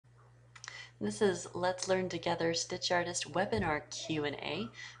This is Let's Learn Together Stitch Artist webinar Q&A.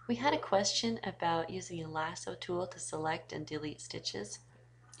 We had a question about using a lasso tool to select and delete stitches.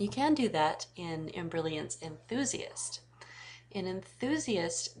 You can do that in Embroidery's Enthusiast. In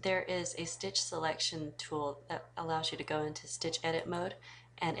Enthusiast, there is a stitch selection tool that allows you to go into stitch edit mode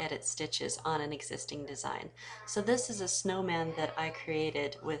and edit stitches on an existing design. So this is a snowman that I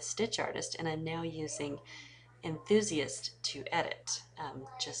created with StitchArtist, and I'm now using Enthusiast to edit,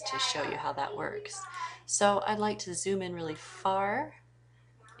 just to show you how that works. So I'd like to zoom in really far,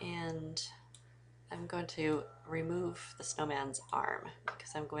 and I'm going to remove the snowman's arm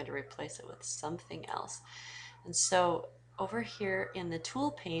because I'm going to replace it with something else. And so over here in the tool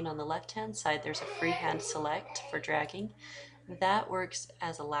pane on the left hand side, there's a freehand select for dragging. That works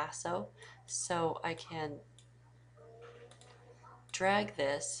as a lasso, so I can drag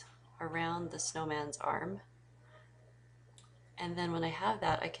this around the snowman's arm. And then when I have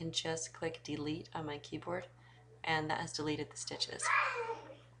that, I can just click delete on my keyboard, and that has deleted the stitches.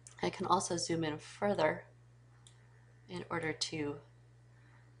 I can also zoom in further in order to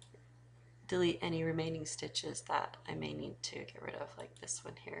delete any remaining stitches that I may need to get rid of, like this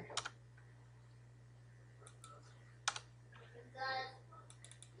one here.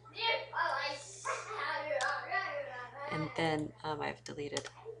 And then I've deleted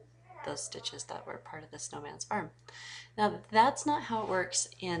those stitches that were part of the snowman's arm. Now that's not how it works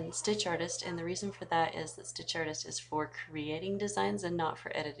in StitchArtist, and the reason for that is that StitchArtist is for creating designs and not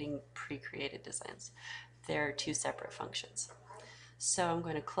for editing pre-created designs. They're two separate functions. So I'm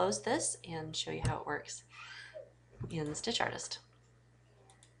going to close this and show you how it works in StitchArtist.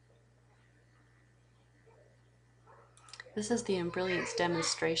 This is the Embroidery's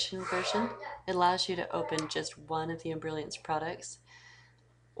demonstration version. It allows you to open just one of the Embroidery's products,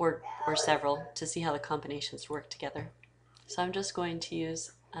 or several, to see how the combinations work together. So I'm just going to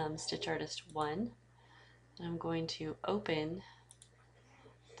use StitchArtist 1, and I'm going to open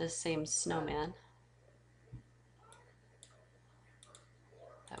the same snowman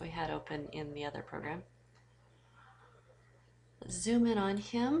that we had open in the other program. Let's zoom in on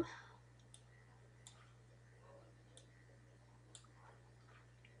him.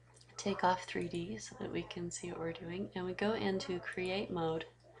 Take off 3D so that we can see what we're doing, and we go into create mode.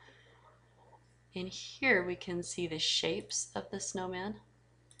 In here we can see the shapes of the snowman.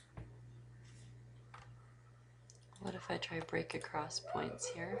 What if I try break across points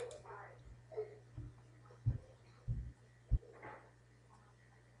here?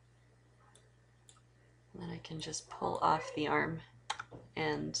 And then I can just pull off the arm,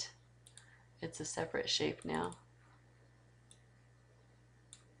 and it's a separate shape now,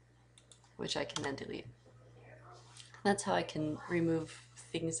 which I can then delete. That's how I can remove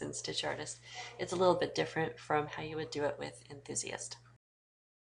things in StitchArtist. It's a little bit different from how you would do it with Enthusiast.